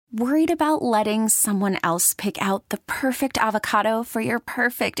Worried about letting someone else pick out the perfect avocado for your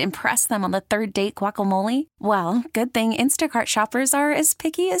perfect impress them on the third date guacamole? Well, good thing Instacart shoppers are as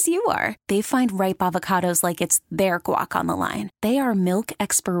picky as you are. They find ripe avocados like it's their guac on the line. They are milk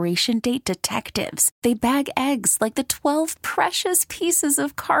expiration date detectives. They bag eggs like the 12 precious pieces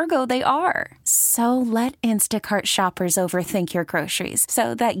of cargo they are. So let Instacart shoppers overthink your groceries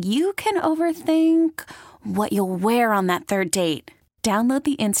so that you can overthink what you'll wear on that third date. Download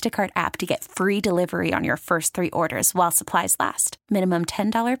the Instacart app to get free delivery on your first 3 orders while supplies last. Minimum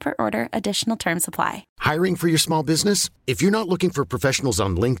 $10 per order. Additional terms apply. Hiring for your small business? If you're not looking for professionals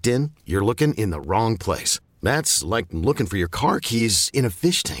on LinkedIn, you're looking in the wrong place. That's like looking for your car keys in a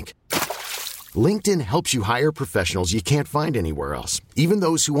fish tank. LinkedIn helps you hire professionals you can't find anywhere else, even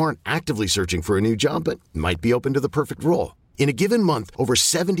those who aren't actively searching for a new job but might be open to the perfect role. In a given month, over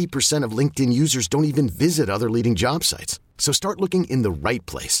 70% of LinkedIn users don't even visit other leading job sites. So start looking in the right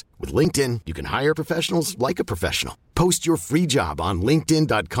place. With LinkedIn, you can hire professionals like a professional. Post your free job on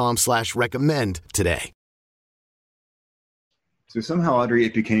linkedin.com/recommend today. So somehow, Audrey,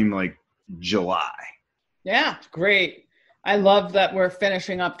 it became like July. Yeah, great. I love that we're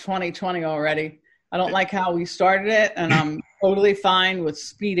finishing up 2020 already. I don't like how we started it, and I'm totally fine with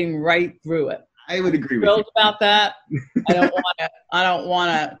speeding right through it. I would agree with you. Thrilled about that. I don't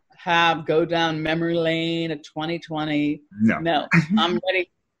want to go down memory lane of 2020. No, I'm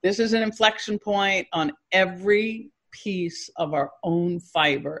ready. This is an inflection point on every piece of our own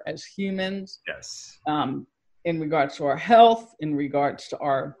fiber as humans. Yes. In regards to our health, in regards to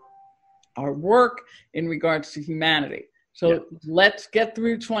our work, in regards to humanity. So let's get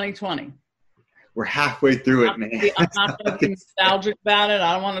through 2020. We're halfway through it, man. I'm not going to be nostalgic about it.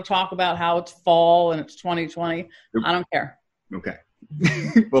 I don't want to talk about how it's fall and it's 2020. I don't care. Okay.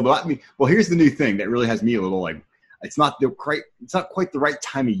 Well, here's the new thing that really has me a little like, it's not quite the right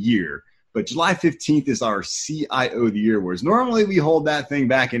time of year, but July 15th is our CIO of the year, whereas normally we hold that thing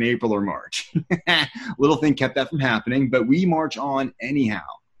back in April or March. Little thing kept that from happening, but we march on anyhow.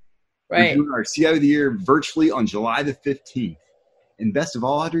 Right. We're doing our CIO of the year virtually on July the 15th. And best of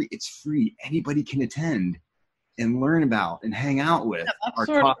all, Audrey, it's free. Anybody can attend and learn about and hang out with our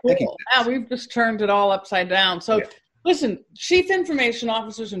top cool. Yeah, we've just turned it all upside down. So listen, chief information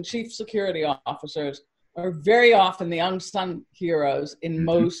officers and chief security officers are very often the unsung heroes in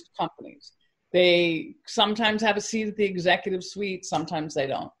most companies. They sometimes have a seat at the executive suite. Sometimes they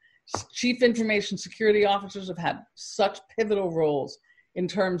don't. Chief information security officers have had such pivotal roles in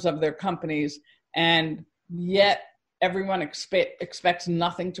terms of their companies, and yet everyone expects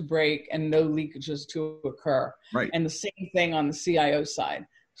nothing to break and no leakages to occur. Right. And the same thing on the CIO side.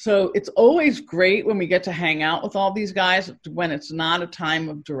 So it's always great when we get to hang out with all these guys when it's not a time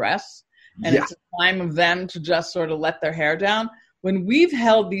of duress and it's a time of them to just sort of let their hair down. When we've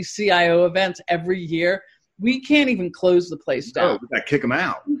held these CIO events every year, we can't even close the place down. Oh, we got to kick them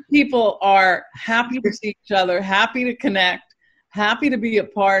out. People are happy to see each other, happy to connect, happy to be a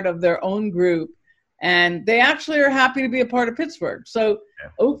part of their own group. And they actually are happy to be a part of Pittsburgh. So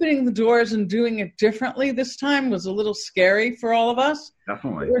opening the doors and doing it differently this time was a little scary for all of us.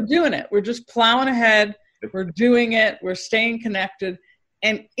 Definitely. But we're doing it. We're just plowing ahead. We're doing it. We're staying connected.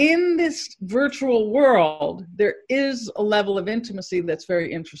 And in this virtual world, there is a level of intimacy that's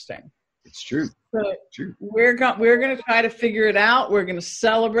very interesting. It's true. So we're going to try to figure it out. We're going to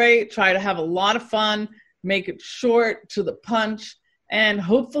celebrate, try to have a lot of fun, make it short to the punch. And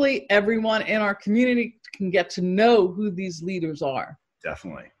hopefully everyone in our community can get to know who these leaders are.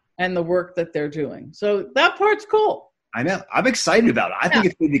 Definitely. And the work that they're doing. So that part's cool. I know. I'm excited about it. I think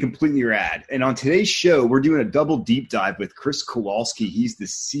it's going to be completely rad. And on today's show, we're doing a double deep dive with Chris Kowalski. He's the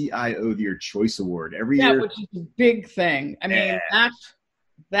CIO of the Year Choice Award every year. Yeah, which is a big thing. I mean,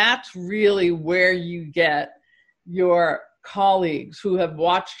 that's really where you get your colleagues who have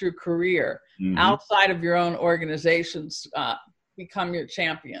watched your career outside of your own organizations become your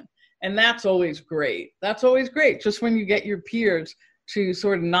champion. And that's always great. That's always great. Just when you get your peers to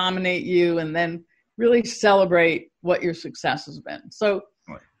sort of nominate you and then really celebrate what your success has been. So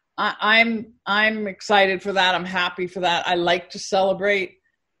I'm excited for that. I'm happy for that. I like to celebrate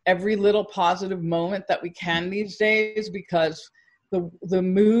every little positive moment that we can these days, because the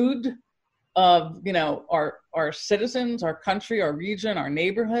mood of, you know, our citizens, our country, our region, our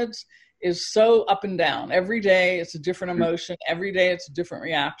neighborhoods is so up and down. Every day it's a different emotion. Every day it's a different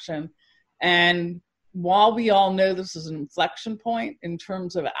reaction. And while we all know this is an inflection point in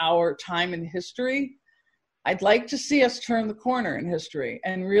terms of our time in history, I'd like to see us turn the corner in history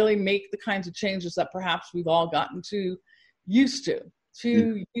and really make the kinds of changes that perhaps we've all gotten too used to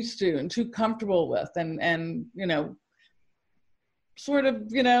and too comfortable with. And you know, sort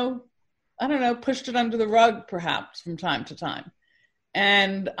of, I don't know, pushed it under the rug perhaps from time to time.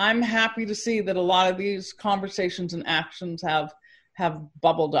 And I'm happy to see that a lot of these conversations and actions have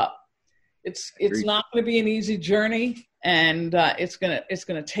bubbled up. It's not going to be an easy journey, and it's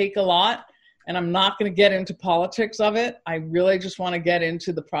gonna take a lot. And I'm not going to get into politics of it. I really just want to get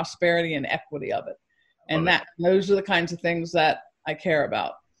into the prosperity and equity of it. And those are the kinds of things that I care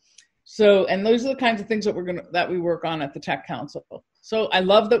about. So, and those are the kinds of things that we work on at the Tech Council. So I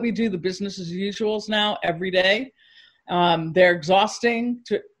love that we do the business as usuals now every day. They're exhausting,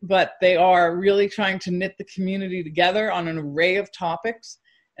 but they are really trying to knit the community together on an array of topics.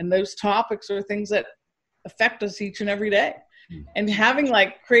 And those topics are things that affect us each and every day. And having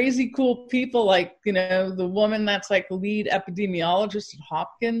like crazy cool people like, the woman that's like lead epidemiologist at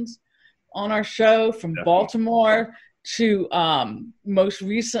Hopkins on our show from Baltimore, to most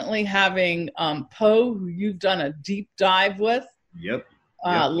recently having Poe, who you've done a deep dive with. Yep.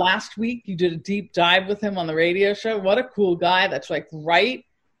 Last week you did a deep dive with him on the radio show. What a cool guy. That's like right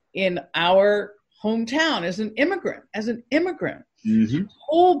in our hometown as an immigrant. Mm-hmm.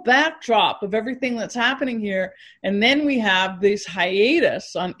 Whole backdrop of everything that's happening here. And then we have this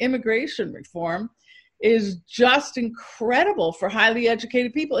hiatus on immigration reform is just incredible for highly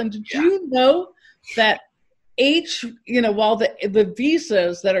educated people. And did you know that while the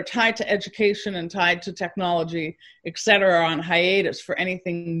visas that are tied to education and tied to technology, et cetera, are on hiatus for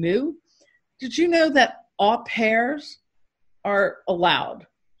anything new, did you know that au pairs are allowed?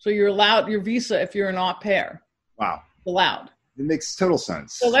 So you're allowed your visa if you're an au pair. Wow. Allowed. It makes total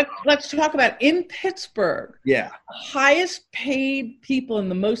sense. So let's talk about in Pittsburgh. Yeah. The highest paid people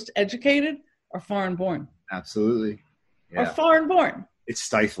and the most educated are foreign born. Absolutely. Yeah. Are foreign born. It's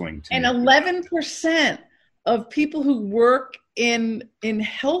stifling to and me. 11% of people who work in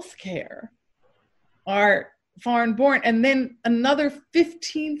healthcare are foreign born, and then another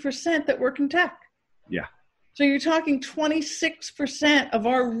 15% that work in tech. Yeah. So you're talking 26% of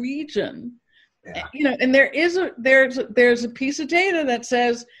our region. Yeah. And there's a piece of data that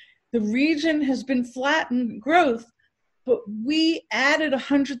says the region has been flattened growth, but we added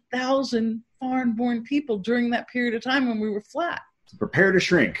 100,000 foreign-born people during that period of time when we were flat. So prepare to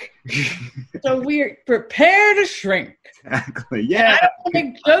shrink. So we're prepared to shrink. Exactly. Yeah. And I don't want to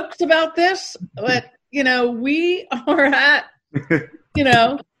make jokes about this, but we are at.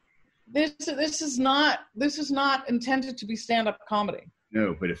 This is not intended to be stand-up comedy.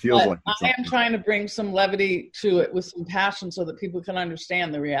 No, but it feels like I am trying to bring some levity to it with some passion so that people can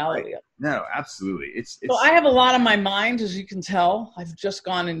understand the reality of it. No, absolutely. It's So I have a lot on my mind, as you can tell. I've just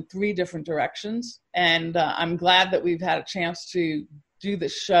gone in 3 different directions, and I'm glad that we've had a chance to do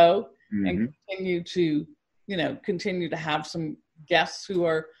this show and continue to have some guests who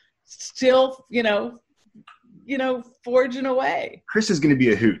are still, forging away. Chris is going to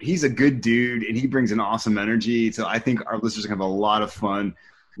be a hoot. He's a good dude, and he brings an awesome energy. So I think our listeners are going to have a lot of fun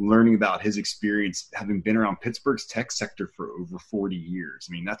learning about his experience, having been around Pittsburgh's tech sector for over 40 years.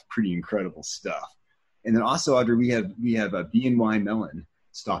 I mean, that's pretty incredible stuff. And then also, Audrey, we have a BNY Mellon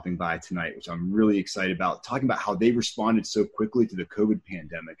stopping by tonight, which I'm really excited about, talking about how they responded so quickly to the COVID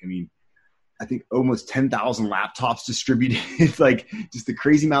pandemic. I mean, I think almost 10,000 laptops distributed, like just the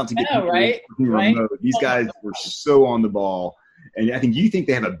crazy amount to get people right? remote. These guys were so on the ball. And I think you think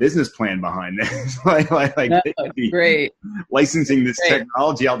they have a business plan behind this. like they could be great. Licensing this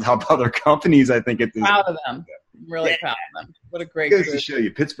technology out to help other companies, I think. Proud of them. I'm really proud of them. What a great group. It goes to show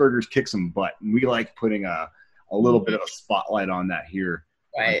you, Pittsburghers kick some butt. And we like putting a little bit of a spotlight on that here.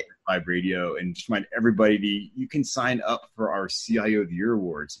 Right. Vibe Radio, and just remind everybody you can sign up for our CIO of the Year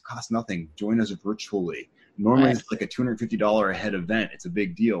Awards. It costs nothing. Join us virtually. Normally it's like a $250 a head event. It's a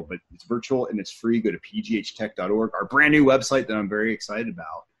big deal, but it's virtual and it's free. Go to pghtech.org, our brand new website that I'm very excited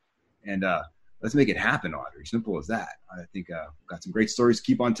about. And let's make it happen, Audrey. Simple as that. I think we've got some great stories to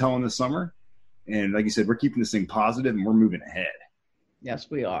keep on telling this summer. And like you said, we're keeping this thing positive and we're moving ahead. Yes,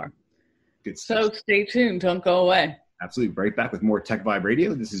 we are. Good stuff. So stay tuned. Don't go away. Absolutely. Right back with more Tech Vibe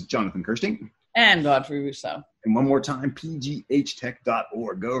Radio. This is Jonathan Kirsting. And Audrey Rousseau. And one more time,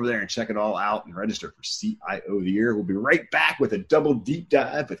 pghtech.org. Go over there and check it all out and register for CIO of the Year. We'll be right back with a double deep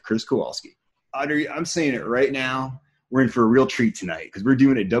dive with Chris Kowalski. Audrey, I'm saying it right now. We're in for a real treat tonight because we're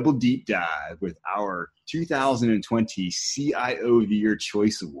doing a double deep dive with our 2020 CIO of the Year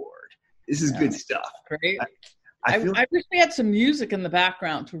Choice Award. This is good stuff. Great. I wish we had some music in the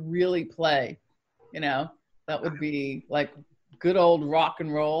background to really play, That would be like good old rock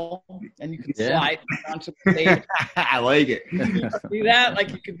and roll, and you could slide onto the stage. I like it. See that?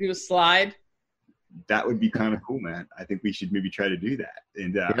 Like you could do a slide. That would be kind of cool, man. I think we should maybe try to do that.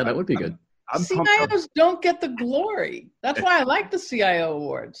 And that would be good. CIOs don't get the glory. That's why I like the CIO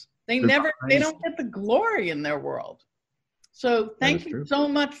awards. They don't get the glory in their world. So thank you so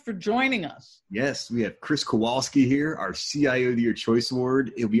much for joining us. Yes, we have Chris Kowalski here, our CIO of the Year Choice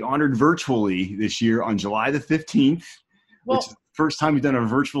Award. It'll be honored virtually this year on July the 15th, which is the first time we've done a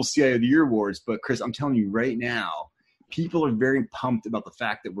virtual CIO of the Year Awards. But Chris, I'm telling you right now, people are very pumped about the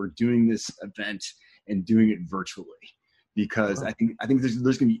fact that we're doing this event and doing it virtually, because I think there's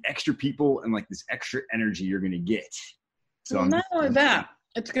going to be extra people and like this extra energy you're going to get. So well, not only that,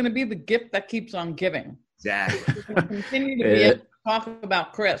 it's going to be the gift that keeps on giving. Exactly. We'll continue to be able to talk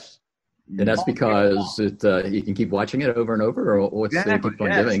about Chris. And that's because you can keep watching it over and over, or what's keep on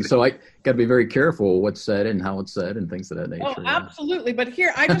giving. So I got to be very careful what's said and how it's said and things of that nature. Oh, absolutely. But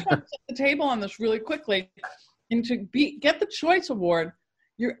here, I just want to set the table on this really quickly. And to get the Choice Award,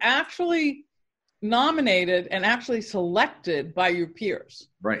 you're actually nominated and actually selected by your peers.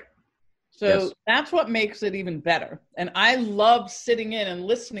 Right. So that's what makes it even better. And I love sitting in and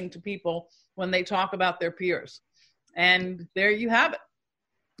listening to people when they talk about their peers. And there you have it.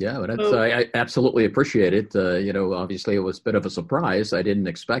 Yeah, but I absolutely appreciate it. Obviously it was a bit of a surprise. I didn't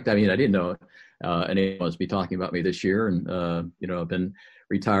expect, I didn't know anyone was be talking about me this year. And, I've been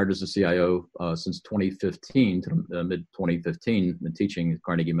retired as a CIO since 2015 to mid-2015, been teaching at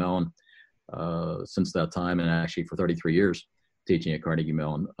Carnegie Mellon since that time, and actually for 33 years teaching at Carnegie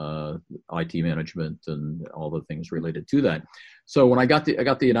Mellon, IT management and all the things related to that. So when I got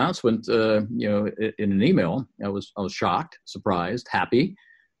the announcement, in an email, I was shocked, surprised, happy,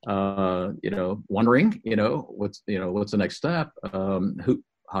 wondering, what's the next step?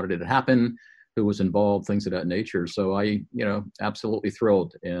 How did it happen? Who was involved? Things of that nature. So I, absolutely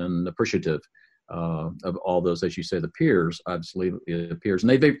thrilled and appreciative of all those, as you say, the peers, absolutely the peers,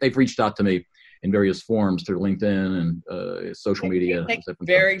 and they've reached out to me in various forms through LinkedIn and social media. They take it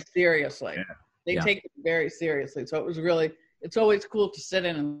very seriously. Yeah. They take it very seriously. So it's always cool to sit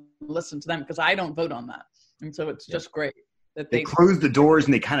in and listen to them, because I don't vote on that, and so it's just great that they close the doors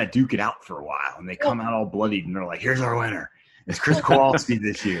and they kind of duke it out for a while, and they come out all bloodied and they're like, "Here's our winner. It's Chris Kowalski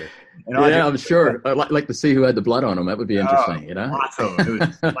this year." And I'm sure. I'd like to see who had the blood on him. That would be interesting, Lots of them. It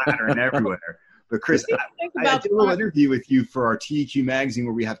was splattering everywhere. But Chris, I did a little interview with you for our TEQ magazine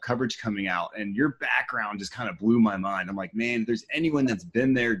where we have coverage coming out, and your background just kind of blew my mind. I'm like, man, if there's anyone that's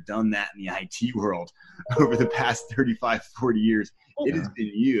been there, done that in the IT world over the past 35, 40 years, it has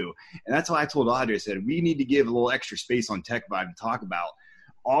been you. And that's why I told Audrey, I said, we need to give a little extra space on Tech Vibe to talk about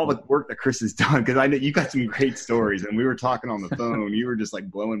all the work that Chris has done, because I know you got some great stories, and we were talking on the phone. You were just like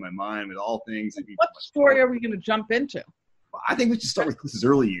blowing my mind with all things. What story are we going to jump into? I think we should start with Chris's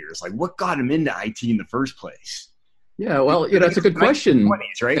early years. Like, what got him into IT in the first place? Yeah, well, that's a good question.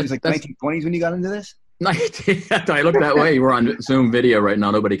 1920s, right? It was like 1920s when you got into this? I look that way. We're on Zoom video right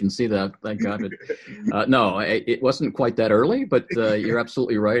now. Nobody can see that, thank God. But, no, it wasn't quite that early, but you're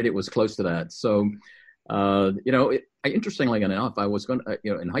absolutely right. It was close to that. So, interestingly enough, I was going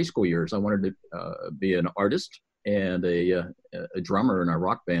to, in high school years, I wanted to be an artist and a drummer in a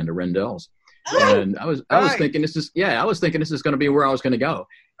rock band, the Rendells. And I was thinking this is going to be where I was going to go.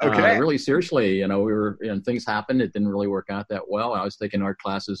 Okay. Really seriously, things happened. It didn't really work out that well. I was taking art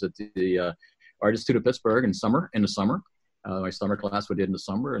classes at the Art Institute of Pittsburgh in the summer. My summer class we did in the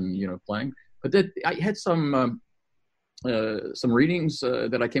summer, and playing. But then I had some readings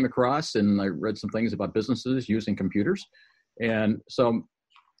that I came across, and I read some things about businesses using computers. And so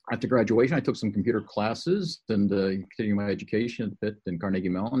after graduation, I took some computer classes and continued my education at Pitt and Carnegie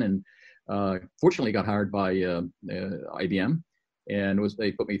Mellon, and fortunately got hired by IBM, and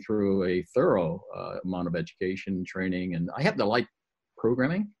they put me through a thorough amount of education and training. And I happen to like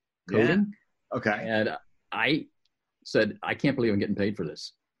programming, coding. Yeah. Okay. And I said, I can't believe I'm getting paid for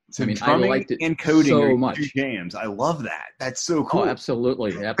this. So I liked it and coding so much. Jams. I love that. That's so cool. Oh,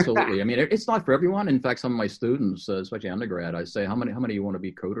 absolutely. It's not for everyone. In fact, some of my students, especially undergrad, I say, how many you want to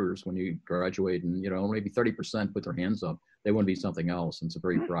be coders when you graduate? And maybe 30% put their hands up. They want to be something else. And it's a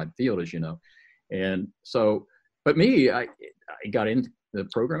very broad field, as you know. And so, but me, I got into the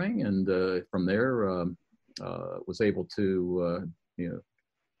programming, and from there was able to,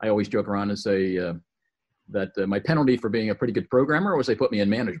 I always joke around and say, that my penalty for being a pretty good programmer was they put me in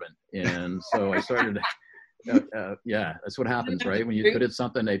management. And so I started, that's what happens, right? When you're good at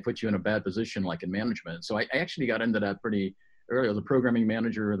something, they put you in a bad position, like in management. So I actually got into that pretty early. I was a programming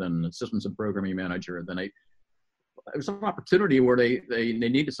manager, then a systems and programming manager. And then there was an opportunity where they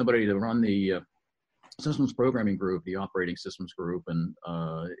needed somebody to run the systems programming group, the operating systems group, and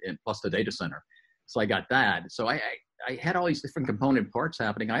plus the data center. So I got that. So I had all these different component parts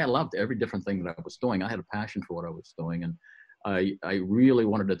happening. I loved every different thing that I was doing. I had a passion for what I was doing. And I really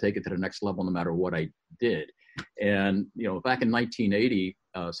wanted to take it to the next level no matter what I did. And, back in 1980,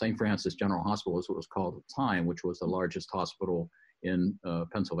 St. Francis General Hospital was what was called at the time, which was the largest hospital in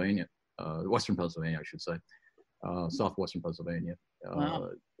Pennsylvania, Western Pennsylvania, I should say, southwestern Pennsylvania. Wow.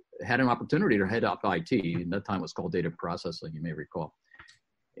 Had an opportunity to head up IT. And that time it was called data processing, you may recall.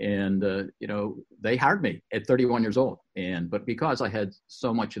 And, they hired me at 31 years old. But because I had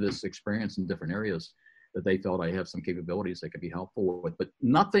so much of this experience in different areas, that they felt I have some capabilities that could be helpful with. But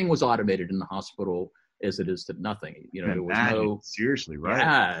nothing was automated in the hospital as it is to nothing. There was no... Seriously, right?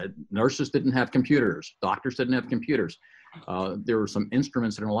 Yeah, nurses didn't have computers. Doctors didn't have computers. There were some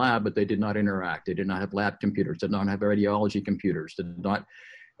instruments in a lab, but they did not interact. They did not have lab computers, did not have radiology computers,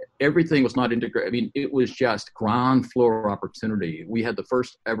 everything was not integrated. I mean, it was just ground floor opportunity. We had the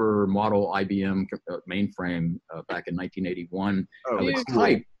first ever model IBM mainframe back in 1981. Oh,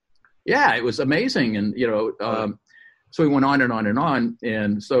 cool. Yeah, it was amazing. And, so we went on and on and on.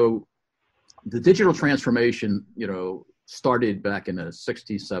 And so the digital transformation, started back in the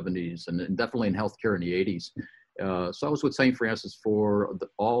 60s, 70s, and definitely in healthcare in the 80s. So I was with St. Francis for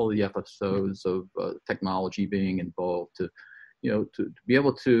all the episodes of technology being involved to be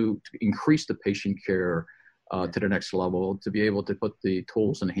able to increase the patient care to the next level, to be able to put the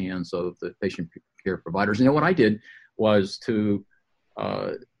tools in the hands of the patient care providers. What I did was to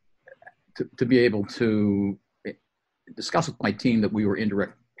be able to discuss with my team that we were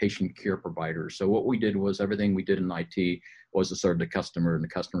indirect patient care providers. So what we did was everything we did in IT was to serve the customer and the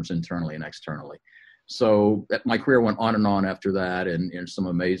customers internally and externally. So my career went on and on after that, and some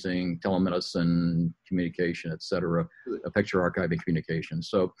amazing telemedicine, communication, et cetera, picture archiving communication.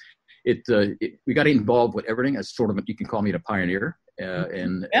 So we got involved with everything. As sort of, you can call me the pioneer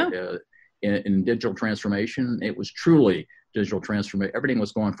in digital transformation. It was truly digital transformation. Everything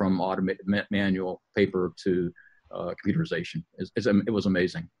was going from automated, manual, paper to computerization. It was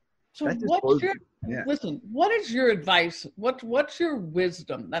amazing. So what is your advice? What's your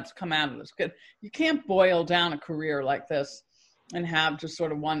wisdom that's come out of this? Because you can't boil down a career like this and have just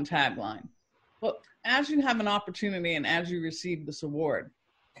sort of one tagline. Well, as you have an opportunity and as you receive this award,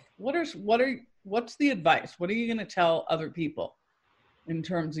 what's the advice? What are you going to tell other people in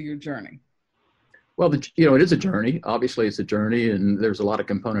terms of your journey? Well, it is a journey. Obviously, it's a journey, and there's a lot of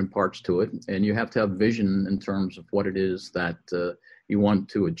component parts to it. And you have to have vision in terms of what it is that you want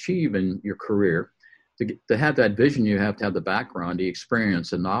to achieve in your career. To have that vision, you have to have the background, the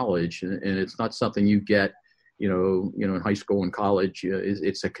experience, and knowledge. And it's not something you get, in high school and college.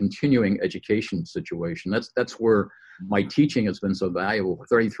 It's a continuing education situation. That's where my teaching has been so valuable. For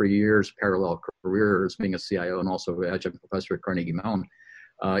 33 years, parallel career as being a CIO and also adjunct professor at Carnegie Mellon.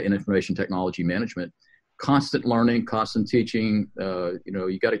 In information technology management, constant learning, constant teaching.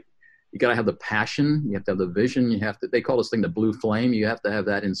 You got to have the passion. You have to have the vision. They call this thing the blue flame. You have to have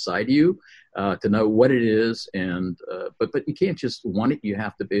that inside you to know what it is. And but you can't just want it. You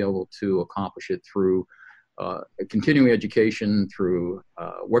have to be able to accomplish it through continuing education, through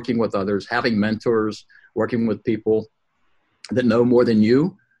working with others, having mentors, working with people that know more than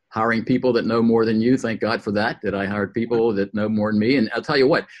you. Hiring people that know more than you. Thank God for that I hired people that know more than me. And I'll tell you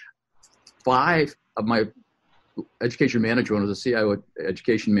what, 5 of my education management, when I was a CIO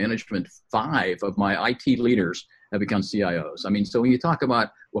education management, 5 of my IT leaders have become CIOs. I mean, so when you talk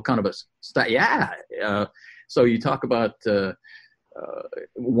about what kind of so you talk about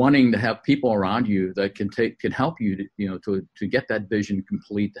wanting to have people around you that can help you to get that vision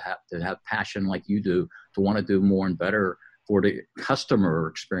complete, to have passion like you do, to want to do more and better for the customer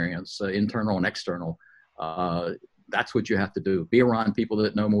experience, internal and external. That's what you have to do. Be around people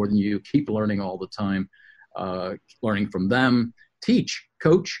that know more than you. Keep learning all the time, learning from them. Teach,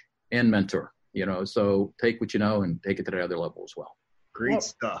 coach, and mentor. So take what you know and take it to the other level as well. Great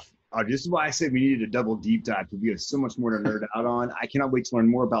stuff. This is why I said we needed a double deep dive, because we have so much more to nerd out on. I cannot wait to learn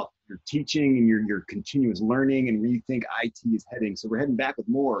more about your teaching and your continuous learning and where you think IT is heading. So we're heading back with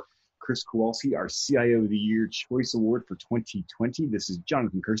more Chris Kowalski, our CIO of the Year Choice Award for 2020. This is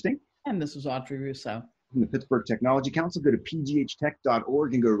Jonathan Kirsting. And this is Audrey Russo. From the Pittsburgh Technology Council. Go to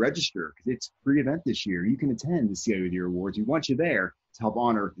pghtech.org and go register, because it's a free event this year. You can attend the CIO of the Year Awards. We want you there to help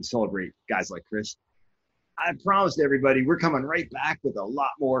honor and celebrate guys like Chris. I promised everybody we're coming right back with a lot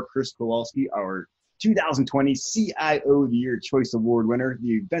more Chris Kowalski, our 2020 CIO of the Year Choice Award winner.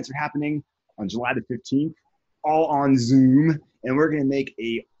 The events are happening on July the 15th, all on Zoom. And we're going to make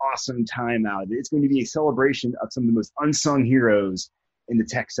a awesome time out of it. It's going to be a celebration of some of the most unsung heroes in the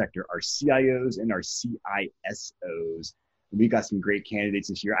tech sector, our CIOs and our CISOs. We got some great candidates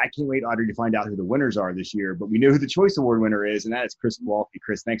this year. I can't wait, Audrey, to find out who the winners are this year. But we know who the Choice Award winner is, and that is Chris Kowalski.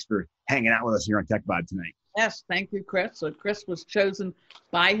 Chris, thanks for hanging out with us here on TechBod tonight. Yes, thank you, Chris. So Chris was chosen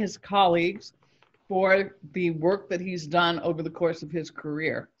by his colleagues for the work that he's done over the course of his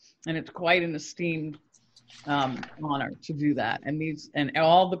career. And it's quite an esteemed honor to do that. And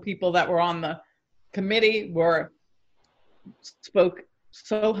all the people that were on the committee spoke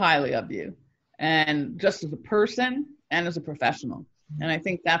so highly of you, and just as a person and as a professional. And I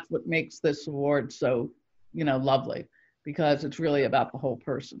think that's what makes this award so, lovely, because it's really about the whole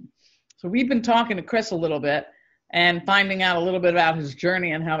person. So we've been talking to Chris a little bit and finding out a little bit about his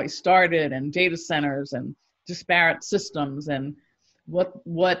journey and how he started, and data centers and disparate systems, and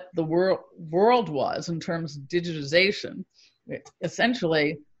what the world was in terms of digitization.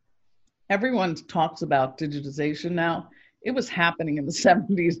 Essentially, everyone talks about digitization now. It was happening in the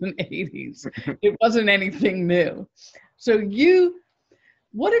 70s and 80s. It wasn't anything new. So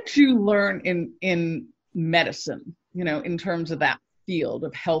what did you learn in medicine, in terms of that field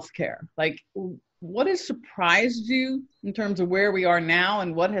of healthcare? Like, what has surprised you in terms of where we are now,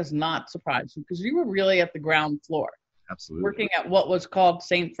 and what has not surprised you? Because you were really at the ground floor. Absolutely. Working at what was called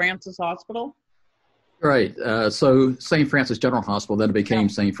St. Francis Hospital. Right. So St. Francis General Hospital, then it became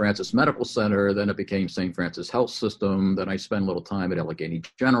St. Francis Medical Center, then it became St. Francis Health System. Then I spent a little time at Allegheny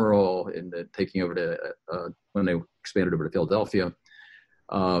General, and taking over to when they expanded over to Philadelphia.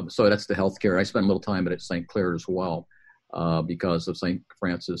 So that's the healthcare. I spent a little time at St. Clair as well, because of St.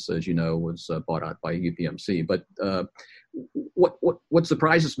 Francis, as you know, was bought out by UPMC. But what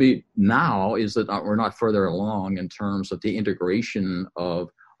surprises me now is that we're not further along in terms of the integration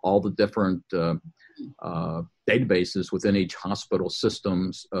of all the different databases within each hospital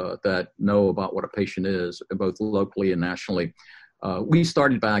systems that know about what a patient is, both locally and nationally. We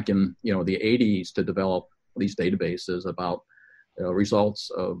started back in the 80s to develop these databases about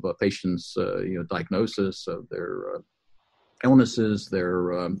results of patients' diagnosis of their illnesses,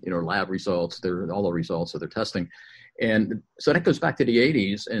 their lab results, all the results of their testing. And so that goes back to the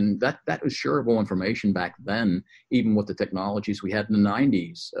 80s, and that was shareable information back then, even with the technologies we had in the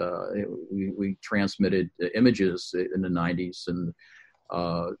 90s. We transmitted images in the 90s, and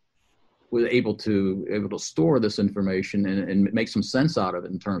were able to store this information and make some sense out of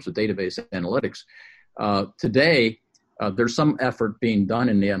it in terms of database analytics. Today, there's some effort being done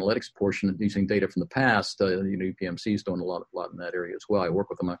in the analytics portion of using data from the past. UPMC is doing a lot in that area as well. I work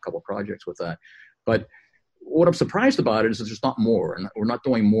with them on a couple of projects with that. But what I'm surprised about it is that there's not more, and we're not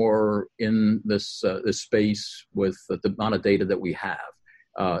doing more in this space with the amount of data that we have.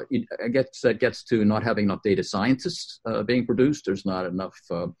 I guess that gets to not having enough data scientists being produced. There's not enough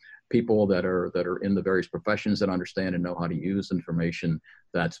people that are in the various professions that understand and know how to use information.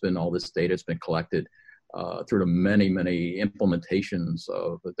 All this data has been collected through the many implementations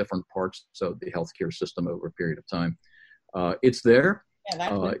of the different parts of the healthcare system over a period of time. It's there.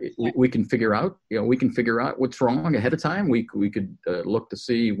 Yeah, we can figure out, what's wrong ahead of time. We could look to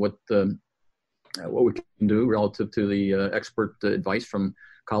see what we can do relative to the expert advice from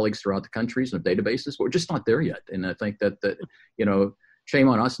colleagues throughout the countries and databases, but we're just not there yet. And I think that shame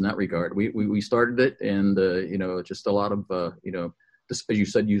on us in that regard. We started it, and just a lot of as you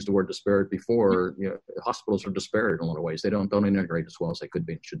said, used the word disparate before. Hospitals are disparate in a lot of ways. They don't integrate as well as they could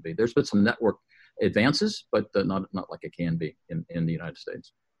be and should be. There's been some network advances, but not like it can be in the United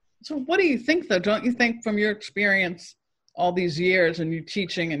States. So what do you think, though? Don't you think, from your experience all these years and you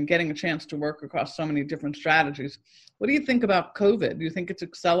teaching and getting a chance to work across so many different strategies, what do you think about COVID? Do you think it's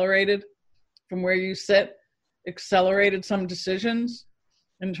accelerated from where you sit, accelerated some decisions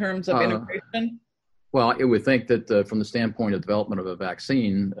in terms of integration? Well, I would think that from the standpoint of development of a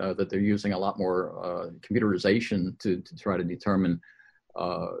vaccine, that they're using a lot more computerization to try to determine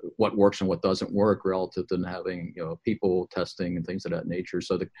what works and what doesn't work relative to having people testing and things of that nature.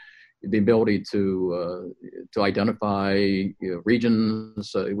 So the ability to identify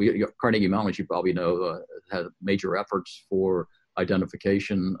regions, Carnegie Mellon, as you probably know, had major efforts for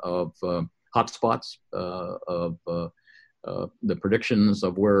identification of hotspots of the predictions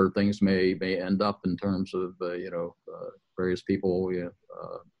of where things may end up in terms of various people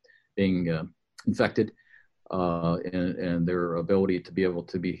being infected, and their ability to be able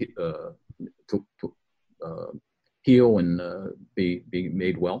to be heal and be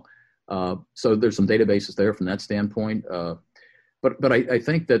made well. So there's some databases there from that standpoint. But I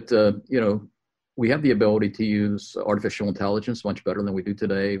think that we have the ability to use artificial intelligence much better than we do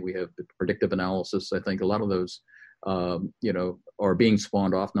today. We have predictive analysis. I think a lot of those are being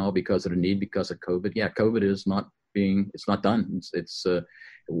spawned off now because of the need, because of COVID. Yeah, COVID is it's not done.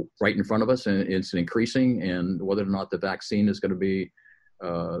 right in front of us, and it's increasing. And whether or not the vaccine is going to be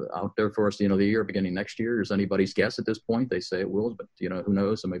out there for us at the end of the year, beginning next year, is anybody's guess at this point. They say it will, but who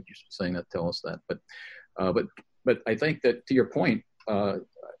knows? So maybe you're saying that, tell us that. But I think that, to your point,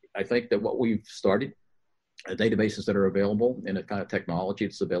 I think that what we've started, databases that are available and the kind of technology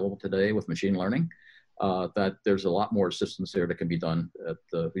that's available today with machine learning, that there's a lot more assistance there that can be done.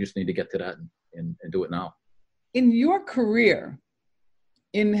 We just need to get to that and do it now. In your career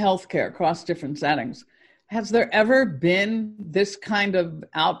in healthcare across different settings, has there ever been this kind of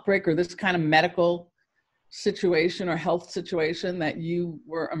outbreak or this kind of medical situation or health situation that you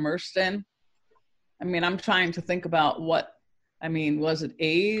were immersed in? I mean, I'm trying to think about was it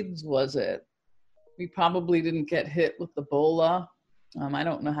AIDS? We probably didn't get hit with Ebola. I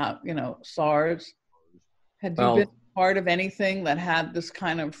don't know how, SARS. Had you been part of anything that had this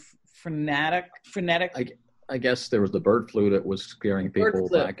kind of frenetic? I guess there was the bird flu that was scaring people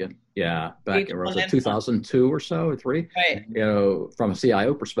back in 2002 or so, or 3. Right. From a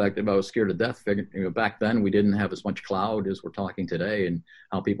CIO perspective, I was scared to death. Back then we didn't have as much cloud as we're talking today, and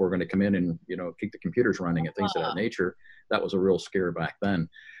how people were going to come in and keep the computers running and things of that nature. That was a real scare back then.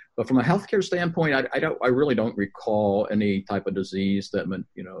 But from a healthcare standpoint, I really don't recall any type of disease that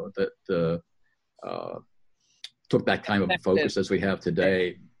took that kind of a focus as we have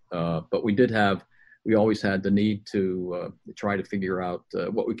today. But we always had the need to try to figure out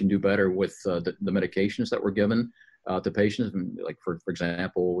what we can do better with the medications that were given to patients. And like, for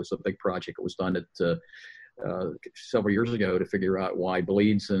example, it was a big project that was done several years ago to figure out why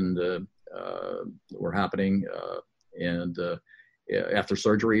bleeds were happening after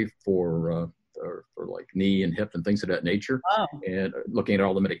surgery for like knee and hip and things of that nature. Wow. And looking at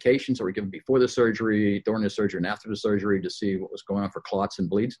all the medications that were given before the surgery, during the surgery, and after the surgery to see what was going on for clots and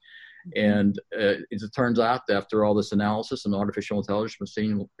bleeds. And it turns out that after all this analysis and artificial intelligence,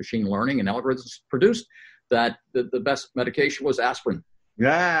 machine learning and algorithms produced, that the best medication was aspirin.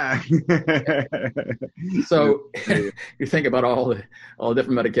 Yeah. So you think about all the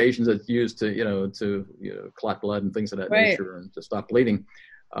different medications that's used to clot blood and things of that nature and to stop bleeding.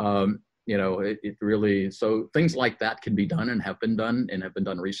 It really, so things like that can be done and have been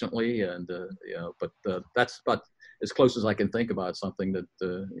done recently. And, but that's about as close as I can think about something that,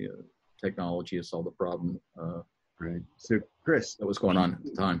 technology has solved the problem. Right. So Chris, that was going on at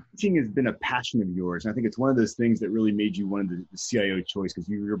the time. Teaching has been a passion of yours. And I think it's one of those things that really made you one of the CIO choice, because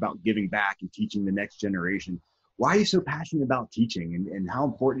you're about giving back and teaching the next generation. Why are you so passionate about teaching, and how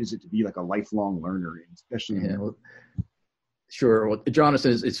important is it to be like a lifelong learner, especially? Sure. Well,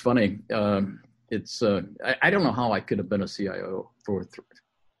 Jonathan, it's funny. I don't know how I could have been a CIO for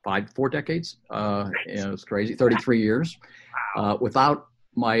 4 decades. It was crazy. 33 years without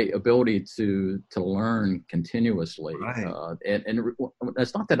my ability to learn continuously. Right. And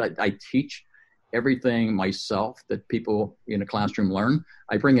it's not that I teach everything myself that people in a classroom learn.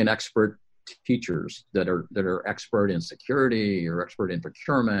 I bring in expert teachers that are expert in security, or expert in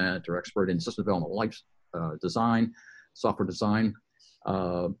procurement, or expert in system development, life design, software design,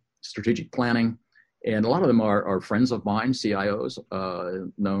 strategic planning. And a lot of them are friends of mine, CIOs,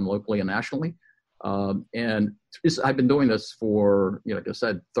 known locally and nationally. And I've been doing this for, like I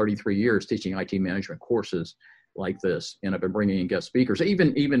said, 33 years, teaching IT management courses like this. And I've been bringing in guest speakers.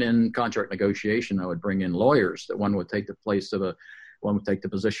 Even in contract negotiation, I would bring in lawyers. That one would take the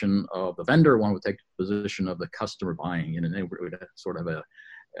position of the vendor, one would take the position of the customer buying, and then they would sort of a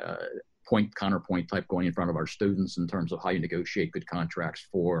counterpoint type going in front of our students in terms of how you negotiate good contracts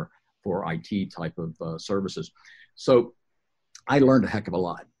for IT type of services. So I learned a heck of a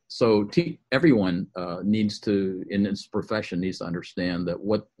lot. So everyone needs to, in this profession, needs to understand that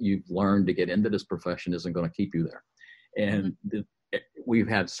what you've learned to get into this profession isn't going to keep you there. And we've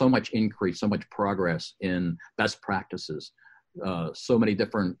had so much increase, so much progress in best practices. So many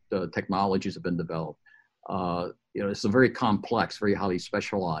different technologies have been developed. It's a very complex, very highly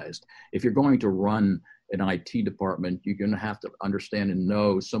specialized. If you're going to run an IT department, you're going to have to understand and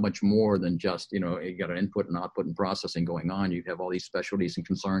know so much more than just, you got an input and output and processing going on. You have all these specialties and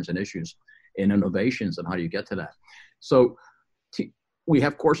concerns and issues and innovations, and how do you get to that? So we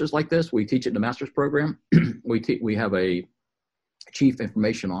have courses like this. We teach it in the master's program. We have a chief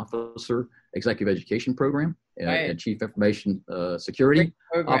information officer executive education program, a chief information security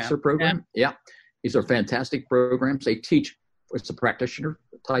officer program. Yeah. These are fantastic programs. They teach, it's a practitioner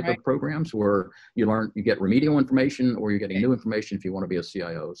type of programs where you get remedial information, or you're getting new information if you want to be a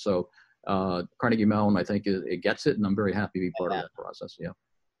CIO. So Carnegie Mellon, I think it gets it, and I'm very happy to be part of that process. Yeah.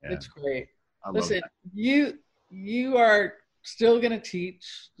 It's great. Listen, you are still going to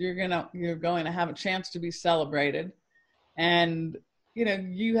teach. You're going to have a chance to be celebrated. And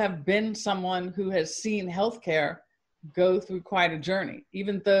you have been someone who has seen healthcare go through quite a journey.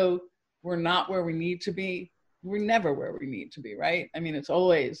 Even though we're not where we need to be, we're never where we need to be, right? I mean, it's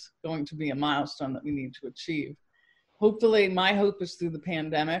always going to be a milestone that we need to achieve. Hopefully, my hope is through the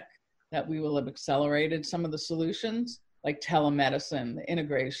pandemic that we will have accelerated some of the solutions, like telemedicine, the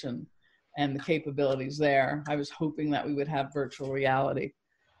integration, and the capabilities there. I was hoping that we would have virtual reality.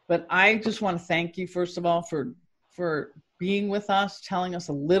 But I just want to thank you, first of all, for being with us, telling us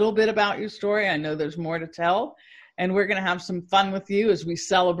a little bit about your story. I know there's more to tell, and we're going to have some fun with you as we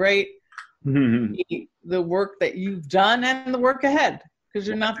celebrate the work that you've done and the work ahead, because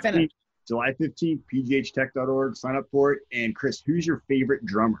you're not finished. July 15th, pghtech.org. Sign up for it. And Chris, who's your favorite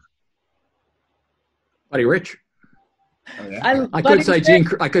drummer? Buddy Rich. Oh, yeah? I could say Gene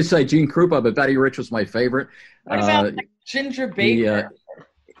Krupa, but Buddy Rich was my favorite. What about Ginger Baker?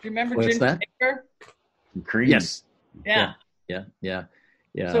 Do you remember Ginger Baker? Cream. Yes. Yeah.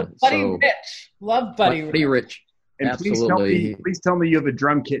 So Buddy Rich. Love Buddy Rich. And absolutely. Please tell me you have a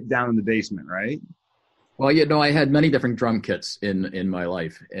drum kit down in the basement, right? Well, I had many different drum kits in my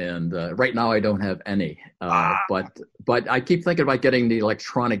life, and right now I don't have any. But I keep thinking about getting the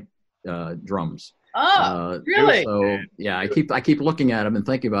electronic drums. Really? So yeah, I keep looking at them and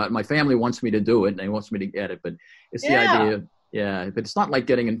thinking about it. My family wants me to do it, and they wants me to get it, but it's the idea. Yeah, but it's not like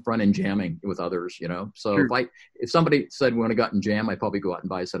getting in front and jamming with others, So sure. If somebody said we want to go out and jam, I'd probably go out and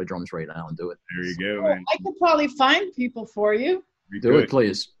buy a set of drums right now and do it. There you go, man. I could probably find people for you. Do it,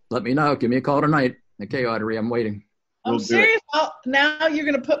 please. Let me know. Give me a call tonight. Okay, Audrey, I'm waiting. I'm serious. Well, now you're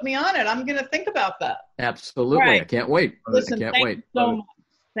going to put me on it. I'm going to think about that. Absolutely. Right. I can't wait. Listen,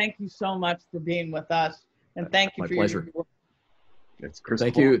 thank you so much for being with us, and thank you for your work.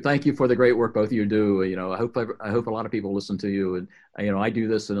 Thank you for the great work both of you do. I hope a lot of people listen to you. And I do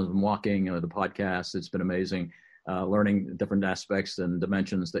this as I'm walking the podcast. It's been amazing learning different aspects and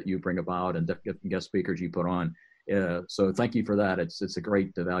dimensions that you bring about and guest speakers you put on. So thank you for that. It's a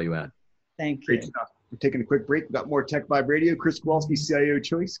great value add. Thank you. Great stuff. We're taking a quick break. We've got more Tech Vibe Radio. Chris Kowalski, CIO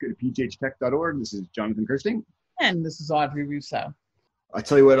Choice. Go to pghtech.org. This is Jonathan Kirsting. And this is Audrey Russo. I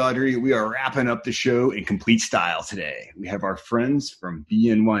tell you what, Audrey, we are wrapping up the show in complete style today. We have our friends from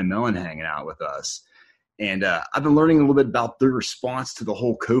BNY Mellon hanging out with us. And I've been learning a little bit about their response to the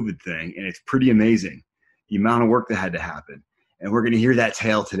whole COVID thing, and it's pretty amazing, the amount of work that had to happen. And we're going to hear that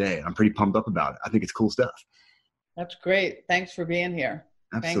tale today. I'm pretty pumped up about it. I think it's cool stuff. That's great. Thanks for being here.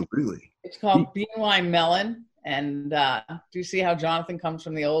 Absolutely. It's called BNY Mellon. And do you see how Jonathan comes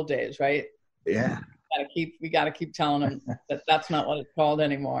from the old days, right? Yeah. We got to keep telling him that that's not what it's called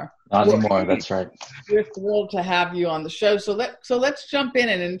anymore. Not anymore. That's right. We're thrilled to have you on the show. So let's jump in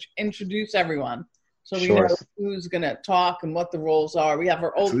and introduce everyone, so we know who's going to talk and what the roles are. We have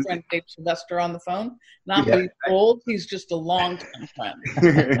our old friend Dave Sylvester on the phone. Not that he's old; he's just a long-time friend.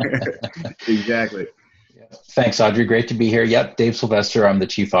 Exactly. Thanks, Audrey. Great to be here. Yep, Dave Sylvester. I'm the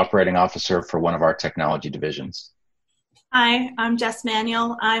Chief Operating Officer for one of our technology divisions. Hi, I'm Jess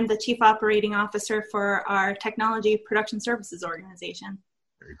Manuel. I'm the Chief Operating Officer for our Technology Production Services organization.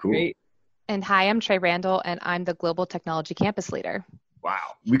 Very cool. Great. And hi, I'm Trey Randall, and I'm the Global Technology Campus Leader. Wow.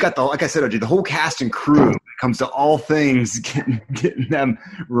 We got like I said, Audrey, the whole cast and crew when it comes to all things, getting them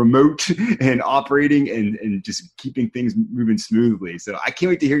remote and operating and just keeping things moving smoothly. So I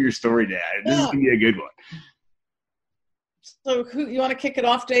can't wait to hear your story, Dad. This is going to be a good one. So you want to kick it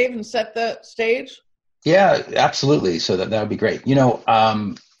off, Dave, and set the stage? Yeah, absolutely. So that would be great.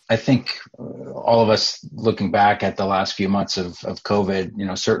 I think all of us looking back at the last few months of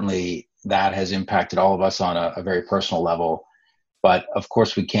COVID, certainly that has impacted all of us on a very personal level. But of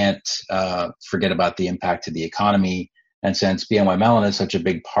course, we can't forget about the impact to the economy. And since BNY Mellon is such a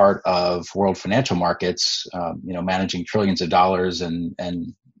big part of world financial markets, managing trillions of dollars and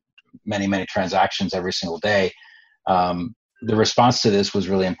many, many transactions every single day, the response to this was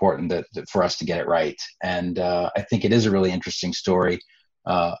really important for us to get it right. And I think it is a really interesting story,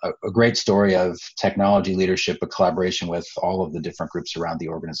 a great story of technology leadership, a collaboration with all of the different groups around the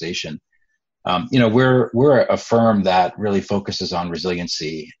organization. We're a firm that really focuses on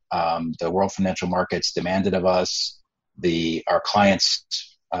resiliency. The world financial markets demanded of us, our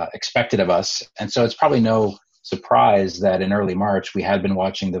clients expected of us. And so it's probably no surprise that in early March, we had been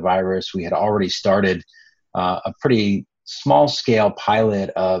watching the virus. We had already started a pretty small scale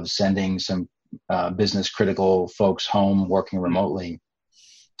pilot of sending some business critical folks home working remotely.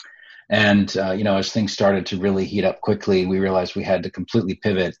 And, as things started to really heat up quickly, we realized we had to completely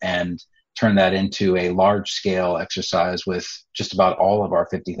pivot and turn that into a large scale exercise with just about all of our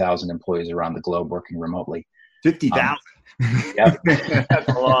 50,000 employees around the globe working remotely. 50,000. Yep. That's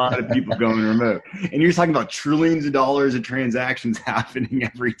a lot of people going remote. And you're talking about trillions of dollars of transactions happening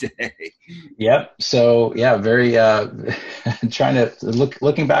every day. Yep. So yeah, very trying to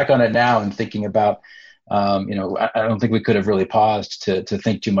looking back on it now and thinking about, I don't think we could have really paused to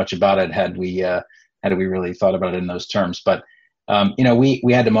think too much about it had we really thought about it in those terms. But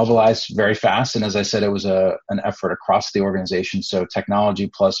we had to mobilize very fast, and as I said, it was an effort across the organization. So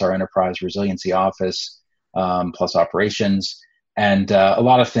technology plus our enterprise resiliency office. Plus operations, and a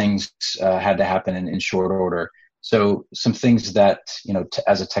lot of things had to happen in short order. So some things that,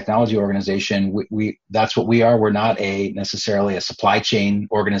 as a technology organization, we that's what we are. We're not necessarily a supply chain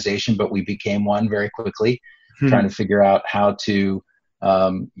organization, but we became one very quickly, trying to figure out how to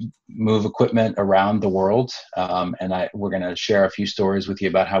move equipment around the world. And we're going to share a few stories with you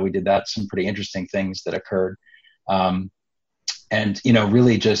about how we did that, some pretty interesting things that occurred. And,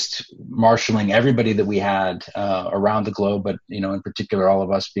 really just marshaling everybody that we had around the globe, but, in particular, all of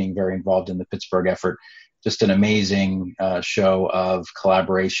us being very involved in the Pittsburgh effort, just an amazing show of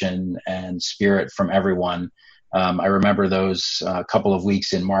collaboration and spirit from everyone. I remember those couple of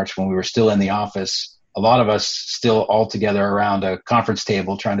weeks in March when we were still in the office, a lot of us still all together around a conference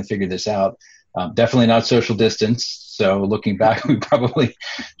table trying to figure this out. Definitely not social distance. So looking back, we probably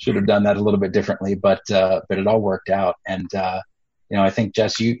should have done that a little bit differently, but it all worked out. And, I think,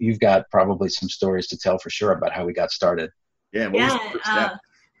 Jess, you've got probably some stories to tell for sure about how we got started. Yeah. What was the first step?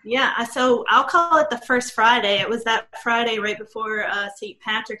 Yeah. So I'll call it the first Friday. It was that Friday right before St.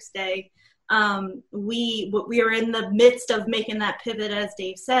 Patrick's Day. We were in the midst of making that pivot, as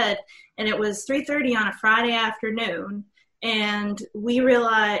Dave said, and it was 3:30 on a Friday afternoon. And we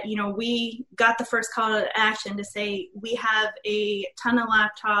realized, we got the first call to action to say we have a ton of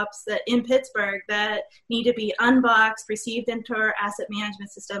laptops that in Pittsburgh that need to be unboxed, received into our asset management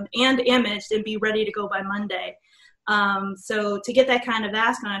system, and imaged and be ready to go by Monday. So to get that kind of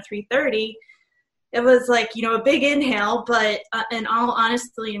ask on a 3:30, it was like, a big inhale, but in all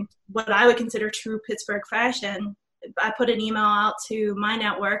honesty, in what I would consider true Pittsburgh fashion, I put an email out to my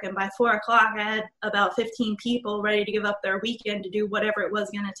network, and by 4 o'clock, I had about 15 people ready to give up their weekend to do whatever it was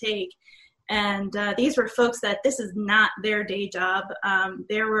going to take. And these were folks that this is not their day job.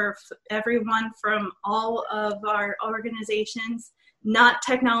 There were everyone from all of our organizations, not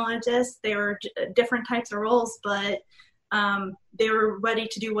technologists. They were different types of roles, but they were ready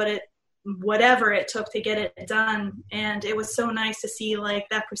to do whatever it took to get it done. And it was so nice to see like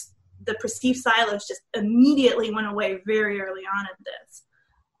that the perceived silos just immediately went away very early on in this.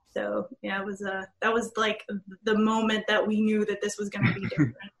 So yeah, that was like the moment that we knew that this was going to be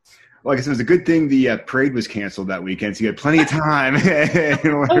different. Well, I guess it was a good thing the parade was canceled that weekend, so you had plenty of time.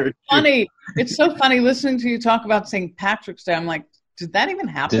 Funny. It's so funny listening to you talk about St. Patrick's Day. I'm like, did that even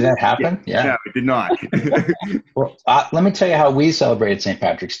happen? Did that happen? Yeah. No, it did not. Well, let me tell you how we celebrated St.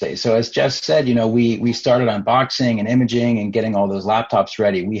 Patrick's Day. So as Jess said, we started unboxing and imaging and getting all those laptops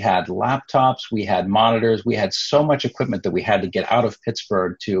ready. We had laptops, we had monitors, we had so much equipment that we had to get out of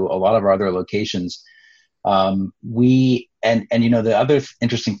Pittsburgh to a lot of our other locations. The other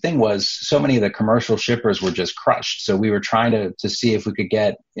interesting thing was so many of the commercial shippers were just crushed. So we were trying to see if we could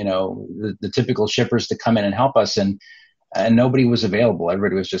get, the typical shippers to come in and help us. And nobody was available.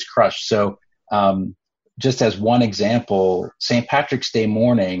 Everybody was just crushed. So just as one example, St. Patrick's Day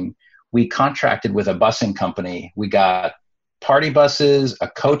morning, we contracted with a busing company. We got party buses, a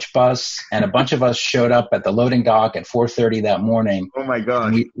coach bus, and a bunch of us showed up at the loading dock at 4:30 that morning. Oh my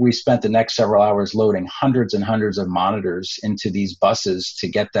God. We spent the next several hours loading hundreds and hundreds of monitors into these buses to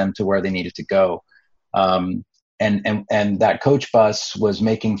get them to where they needed to go. And that coach bus was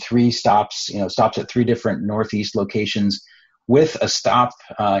making 3 stops, stops at 3 different Northeast locations, with a stop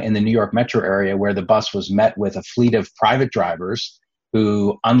in the New York metro area where the bus was met with a fleet of private drivers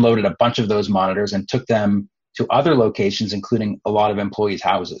who unloaded a bunch of those monitors and took them to other locations, including a lot of employees'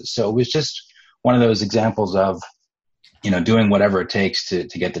 houses. So it was just one of those examples of, doing whatever it takes to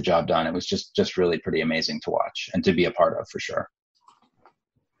get the job done. It was just really pretty amazing to watch and to be a part of, for sure.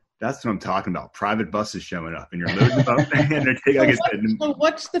 That's what I'm talking about. Private buses showing up, and you're loading them up, and they're taking. Like I said, so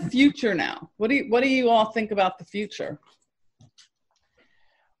what's the future now? What do you all think about the future?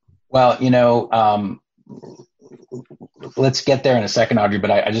 Well, let's get there in a second, Audrey. But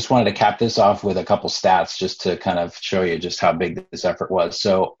I just wanted to cap this off with a couple stats just to kind of show you just how big this effort was.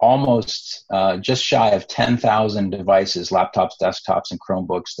 So almost just shy of 10,000 devices, laptops, desktops, and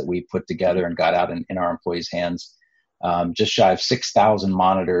Chromebooks that we put together and got out in our employees' hands. Just shy of 6,000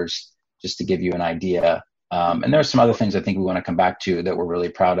 monitors, just to give you an idea. And there are some other things I think we want to come back to that we're really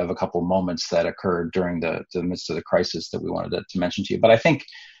proud of, a couple of moments that occurred during the midst of the crisis that we wanted to mention to you. But I think,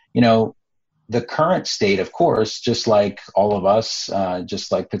 the current state, of course, just like all of us,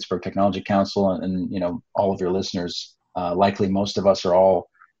 just like Pittsburgh Technology Council and all of your listeners, likely most of us are all,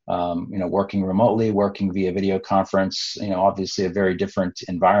 working remotely, working via video conference, obviously a very different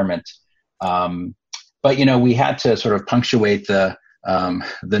environment. But, we had to sort of punctuate the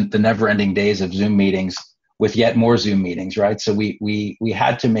never ending days of Zoom meetings with yet more Zoom meetings, right? So we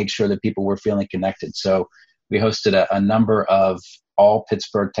had to make sure that people were feeling connected. So we hosted a number of all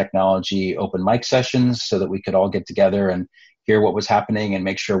Pittsburgh Technology open mic sessions so that we could all get together and hear what was happening and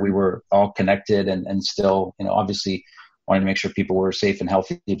make sure we were all connected and still, obviously wanted to make sure people were safe and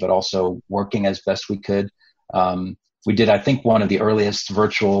healthy, but also working as best we could. We did, I think, one of the earliest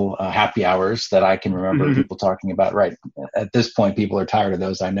virtual happy hours that I can remember people talking about. Right at this point, people are tired of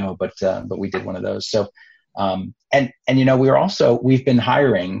those, I know, but we did one of those. So, we've been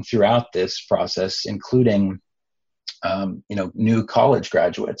hiring throughout this process, including, new college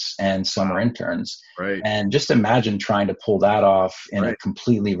graduates and summer interns. Right. And just imagine trying to pull that off in a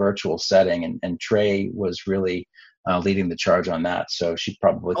completely virtual setting. And Trey was really leading the charge on that. So she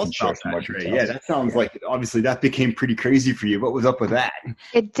probably can share some more details. Yeah, that sounds like, obviously that became pretty crazy for you. What was up with that?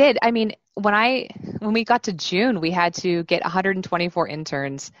 It did. I mean, when we got to June, we had to get 124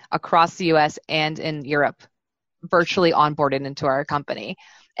 interns across the US and in Europe virtually onboarded into our company.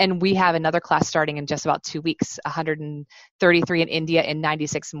 And we have another class starting in just about 2 weeks, 133 in India and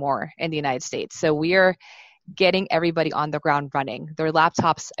 96 more in the United States. So we are getting everybody on the ground running. Their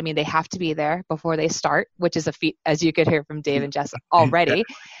laptops, they have to be there before they start, which is a feat, as you could hear from Dave and Jess already.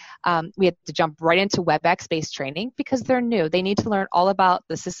 We had to jump right into WebEx-based training because they're new. They need to learn all about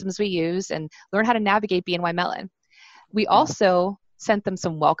the systems we use and learn how to navigate BNY Mellon. We also sent them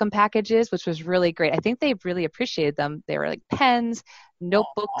some welcome packages, which was really great. I think they really appreciated them. They were like pens,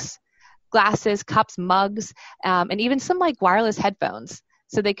 notebooks, glasses, cups, mugs, and even some like wireless headphones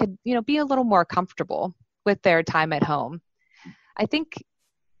so they could, be a little more comfortable with their time at home. I think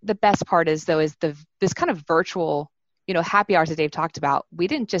the best part is this kind of virtual, happy hours that Dave talked about. We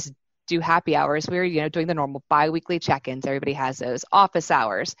didn't just do happy hours. We were, doing the normal bi-weekly check-ins. Everybody has those office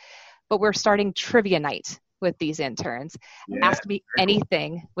hours, but we're starting trivia night with these interns. Ask me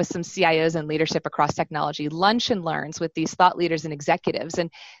anything with some CIOs and leadership across technology, lunch and learns with these thought leaders and executives.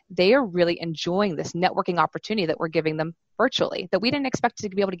 And they are really enjoying this networking opportunity that we're giving them virtually that we didn't expect to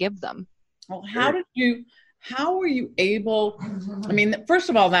be able to give them. Well, how were you able,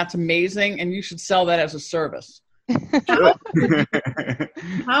 first of all, that's amazing. And you should sell that as a service.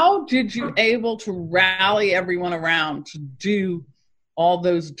 How did you able to rally everyone around to do all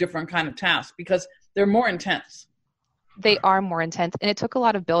those different kind of tasks? Because they're more intense. They are more intense, and it took a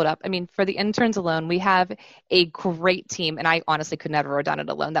lot of build up. For the interns alone, we have a great team, and I honestly could never have done it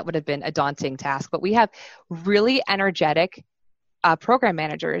alone. That would have been a daunting task. But we have really energetic program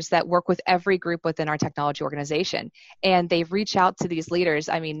managers that work with every group within our technology organization, and they reach out to these leaders.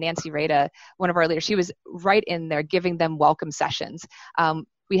 Nancy Rada, one of our leaders, she was right in there giving them welcome sessions.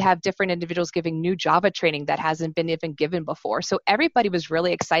 We have different individuals giving new Java training that hasn't been even given before. So everybody was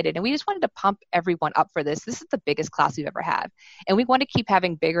really excited, and we just wanted to pump everyone up for this. This is the biggest class we've ever had, and we want to keep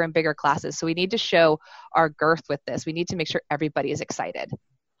having bigger and bigger classes. So we need to show our girth with this. We need to make sure everybody is excited.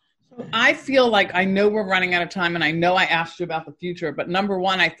 So I feel like I know we're running out of time, and I know I asked you about the future, but number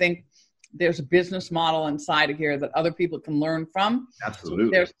one, I think there's a business model inside of here that other people can learn from. Absolutely.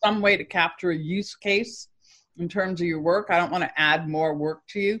 So there's some way to capture a use case in terms of your work. I don't want to add more work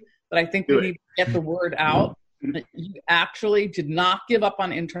to you, but I think we need to get the word out. You actually did not give up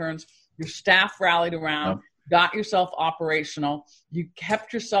on interns. Your staff rallied around, got yourself operational. You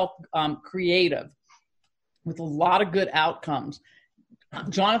kept yourself creative with a lot of good outcomes.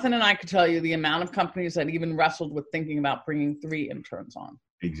 Jonathan and I could tell you the amount of companies that even wrestled with thinking about bringing 3 interns on.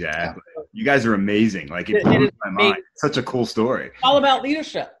 Exactly. You guys are amazing. Like it blows my mind. Such a cool story. It's all about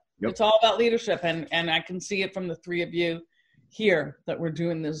leadership. Yep. It's all about leadership. And I can see it from the 3 of you here that we're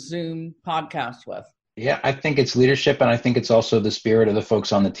doing this Zoom podcast with. Yeah, I think it's leadership, and I think it's also the spirit of the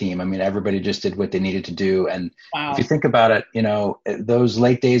folks on the team. Everybody just did what they needed to do. And if you think about it, those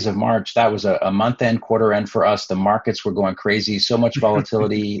late days of March, that was a month end, quarter end for us. The markets were going crazy, so much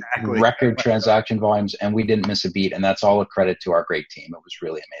volatility, record transaction volumes, and we didn't miss a beat. And that's all a credit to our great team. It was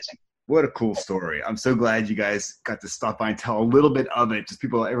really amazing. What a cool story. I'm so glad you guys got to stop by and tell a little bit of it. Just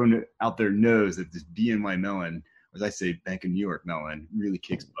everyone out there knows that this BNY Mellon, as I say, Bank of New York Mellon, really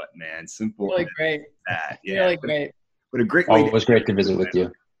kicks butt, man. Simple. Really great. Yeah. Really great. What a great way. It was great to visit with you.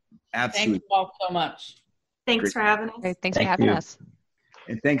 Absolutely. Thank you all so much. Thanks for having us. Great. Thanks for having us.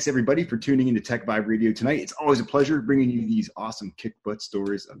 And thanks everybody for tuning into Tech Vibe Radio tonight. It's always a pleasure bringing you these awesome kick butt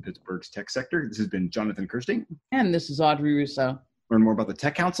stories of Pittsburgh's tech sector. This has been Jonathan Kirstein. And this is Audrey Rousseau. Learn more about the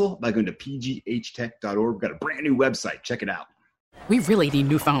Tech Council by going to pghtech.org. We've got a brand new website. Check it out. We really need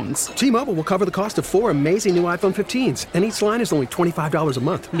new phones. T-Mobile will cover the cost of 4 amazing new iPhone 15s, and each line is only $25 a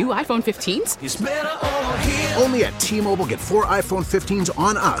month. New iPhone 15s? It's better over here. Only at T-Mobile, get 4 iPhone 15s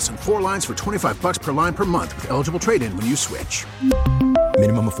on us and 4 lines for $25 per line per month with eligible trade-in when you switch.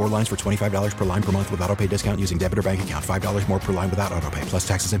 Minimum of 4 lines for $25 per line per month with autopay discount using debit or bank account. $5 more per line without autopay, plus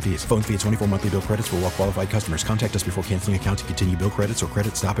taxes and fees. Phone fee at 24 monthly bill credits for well-qualified customers. Contact us before canceling account to continue bill credits or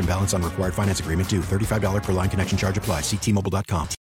credit stop and balance on required finance agreement due. $35 per line connection charge applies. See T-Mobile.com.